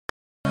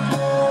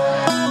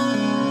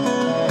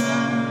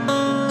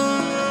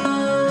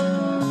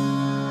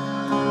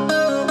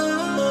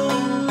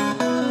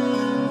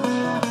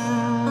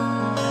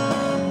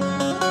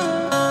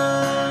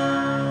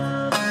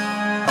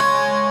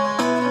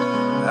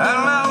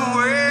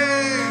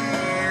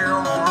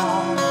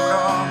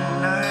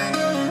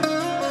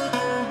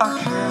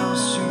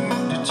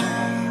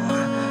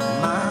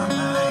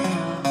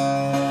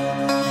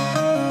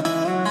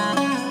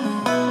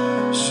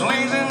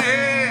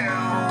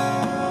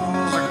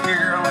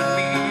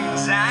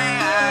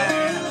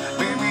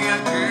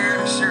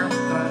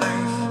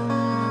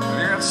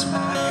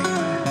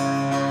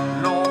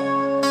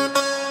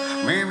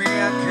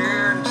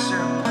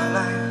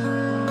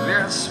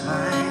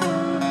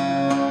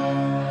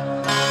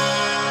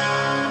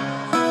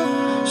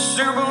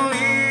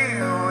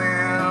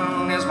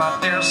my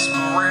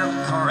desperate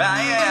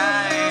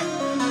cry.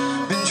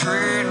 Been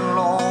trading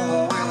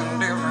long with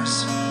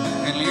indifference,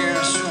 and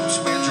yeah, suits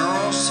me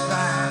just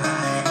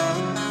fine.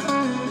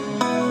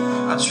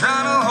 I try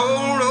to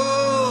hold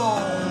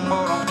on,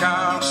 but I'm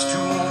cast to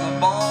the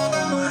bone.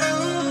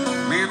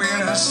 Maybe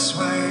that's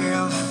why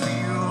I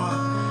feel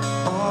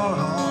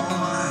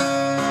alone.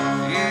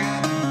 Yeah,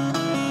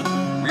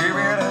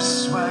 maybe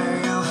that's why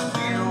I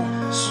feel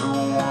so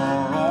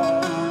alone.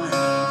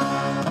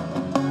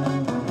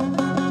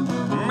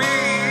 Me,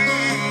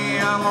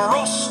 I'm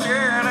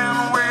rusted and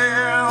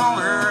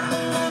welded,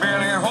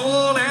 barely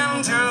holding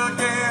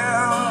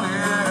together.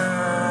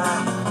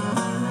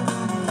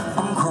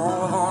 I'm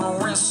covered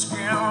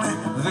whiskey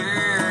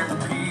that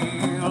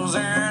peels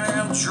and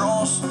it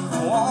just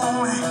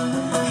won't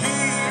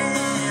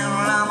heal.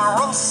 I'm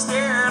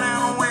rusted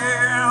and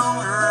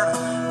welded,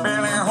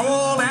 barely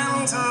holding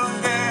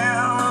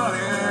together.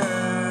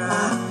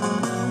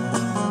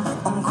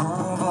 I'm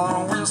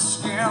covered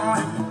whiskey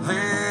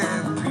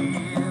that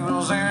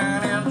peels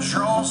and it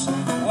just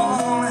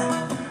won't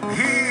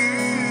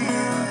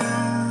heal.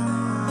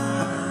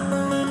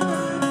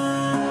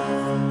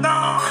 No,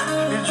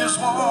 it just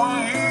won't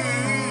heal.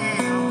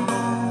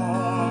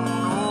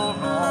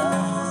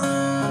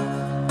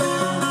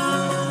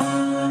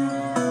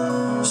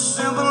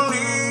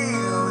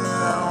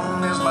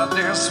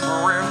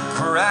 Desperate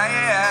cry.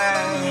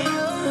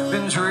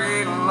 Been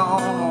trading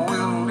long with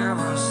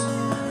endeavors,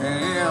 and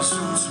yeah,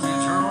 suits me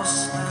just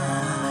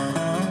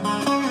fine.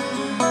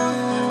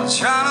 I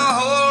try to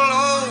hold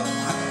on,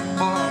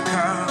 but I'm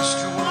cast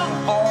to the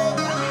bone.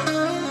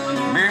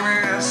 Maybe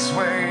that's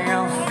why I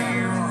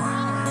feel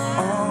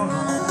alone.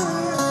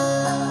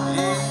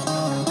 Yeah,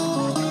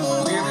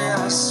 maybe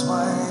that's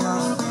why I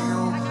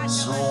feel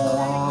so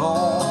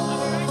alone.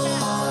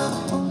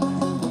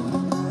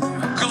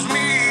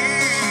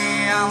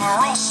 I'm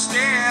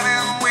rusted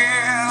and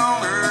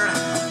welded,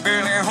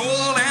 barely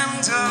holding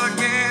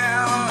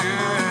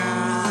together.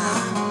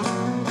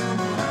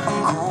 I'm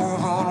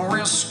covered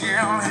whiskey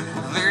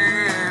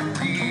that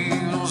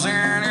peels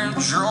and it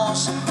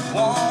just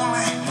won't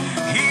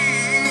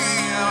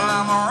heal.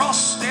 I'm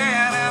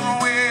rusted and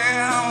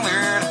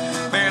welded,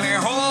 barely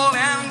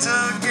holding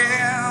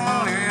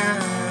together.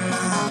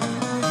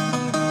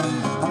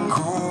 I'm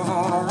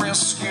covered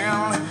whiskey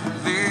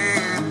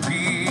that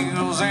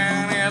peels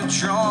and it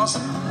just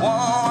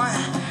won't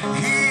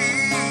heal.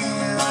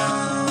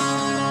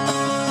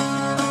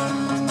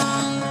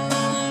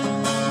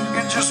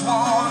 It just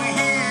won't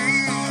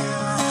heal.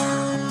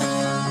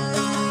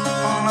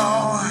 Oh no.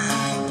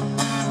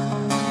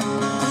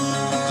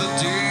 The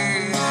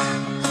day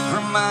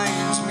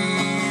reminds me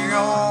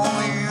of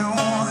you.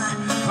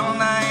 The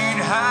night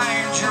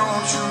hides your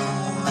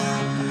truth.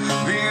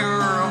 The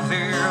earth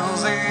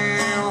is a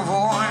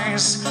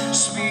voice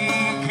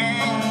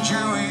speaking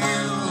to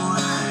you.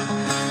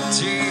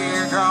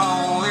 Take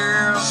all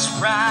this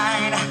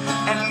pride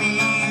and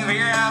leave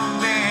it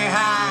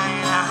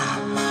behind,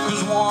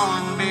 'cause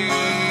one day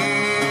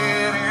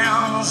it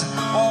ends,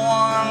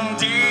 one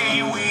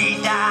day we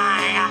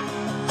die.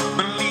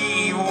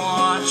 Believe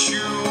what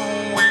you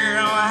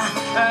will,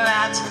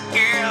 that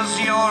is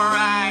your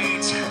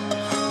right,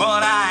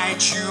 but I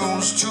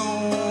choose to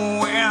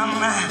win,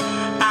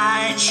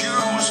 I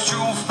choose to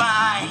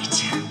fight,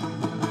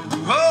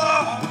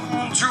 oh,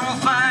 to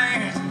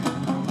fight.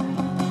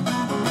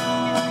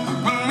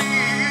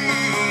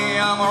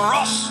 I'm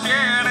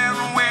rusted and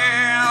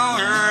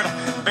welded,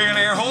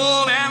 barely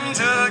holding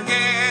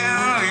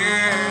together.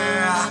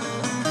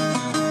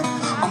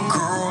 I'm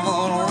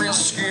covered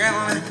whiskey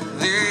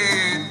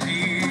that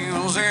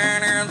peels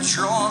and it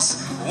just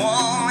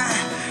won't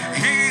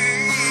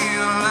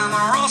heal. I'm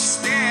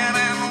rusted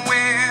and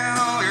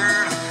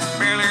welded,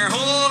 barely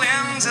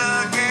holding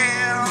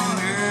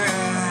together.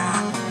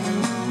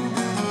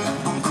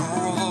 I'm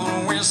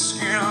covered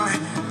whiskey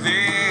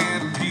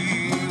that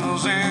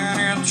peels and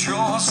it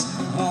just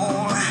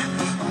won't.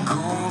 I'm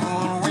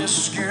cold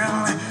whiskey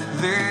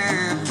there.